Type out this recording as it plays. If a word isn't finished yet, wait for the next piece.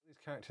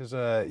characters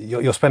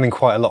you're spending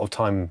quite a lot of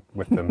time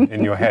with them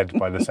in your head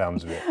by the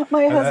sounds of it.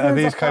 My husband's are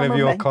these a kind of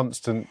your farmer.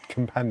 constant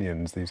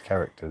companions, these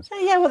characters?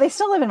 Yeah, well, they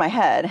still live in my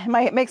head.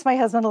 It makes my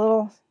husband a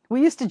little.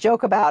 We used to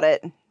joke about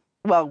it.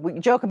 Well, we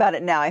joke about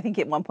it now. I think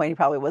at one point he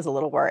probably was a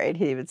little worried.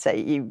 He would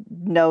say, "You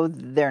know,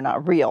 they're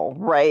not real,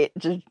 right?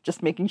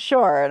 Just making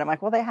sure." And I'm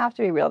like, "Well, they have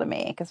to be real to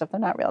me because if they're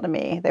not real to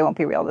me, they won't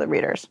be real to the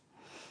readers."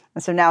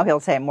 And so now he'll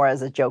say it more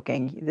as a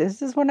joking.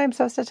 This is what I'm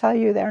supposed to tell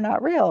you. They're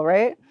not real,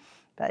 right?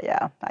 But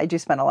yeah, I do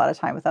spend a lot of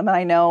time with them, and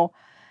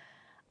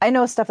I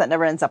know stuff that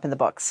never ends up in the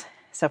books.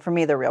 So for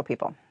me, they're real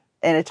people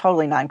in a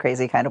totally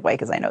non-crazy kind of way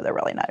because I know they're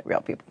really not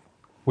real people.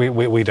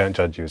 We don't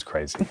judge you as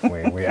crazy.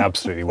 We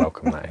absolutely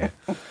welcome that here.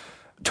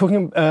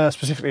 Talking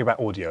specifically about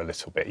audio a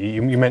little bit,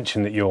 you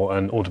mentioned that you're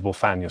an Audible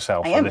fan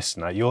yourself, a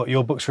listener.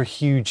 Your books are a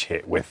huge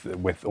hit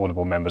with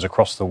Audible members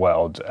across the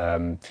world.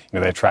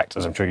 They attract,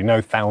 as I'm sure you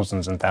know,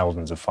 thousands and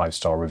thousands of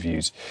 5-star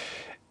reviews.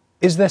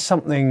 Is there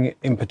something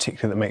in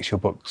particular that makes your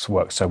books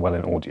work so well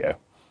in audio?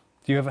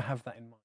 Do you ever have that in mind?